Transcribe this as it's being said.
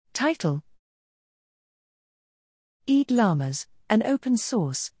Title: EEG-LLAMAS, an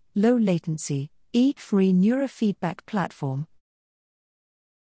open-source, low-latency, EEG-free neurofeedback platform.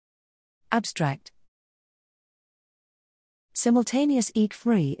 Abstract: Simultaneous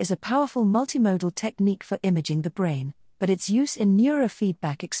EEG-fMRI is a powerful multimodal technique for imaging the brain, but its use in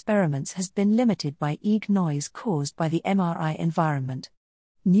neurofeedback experiments has been limited by EEG noise caused by the MRI environment.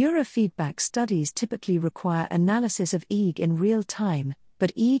 Neurofeedback studies typically require analysis of EEG in real time,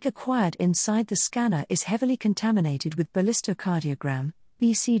 but EEG acquired inside the scanner is heavily contaminated with ballistocardiogram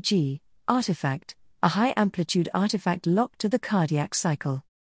 (BCG) artifact, a high-amplitude artifact locked to the cardiac cycle.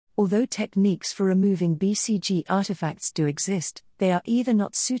 Although techniques for removing BCG artifacts do exist, they are either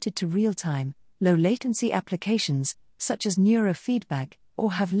not suited to real-time, low-latency applications, such as neurofeedback,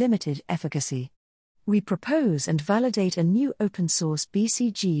 or have limited efficacy. We propose and validate a new open-source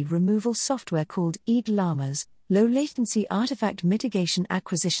BCG removal software called EEG-LLAMAS, low-latency artifact mitigation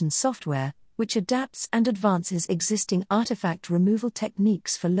acquisition software, which adapts and advances existing artifact removal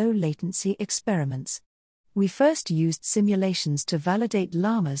techniques for low-latency experiments. We first used simulations to validate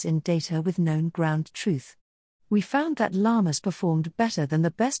LLAMAS in data with known ground truth. We found that LLAMAS performed better than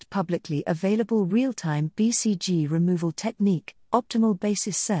the best publicly available real-time BCG removal technique, optimal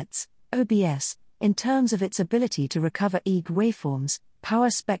basis sets, OBS, in terms of its ability to recover EEG waveforms, power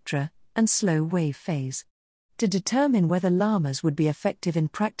spectra, and slow wave phase. To determine whether LLAMAS would be effective in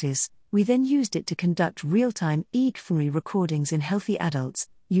practice, we then used it to conduct real-time EEG-fMRI recordings in healthy adults,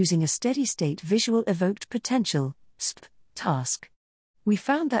 using a steady-state visual evoked potential (SPP) task. We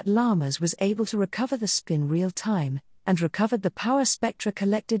found that LLAMAS was able to recover the SPP in real time, and recovered the power spectra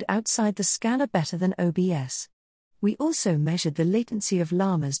collected outside the scanner better than OBS. We also measured the latency of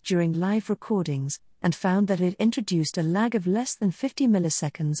LLAMAS during live recordings, and found that it introduced a lag of less than 50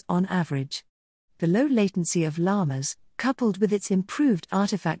 milliseconds on average. The low latency of LLAMAS, coupled with its improved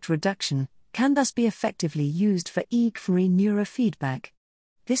artifact reduction, can thus be effectively used for EEG-free neurofeedback.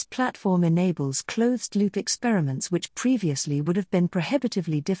 This platform enables closed-loop experiments which previously would have been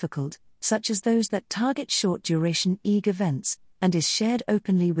prohibitively difficult, such as those that target short-duration EEG events, and is shared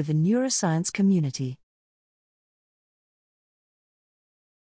openly with the neuroscience community.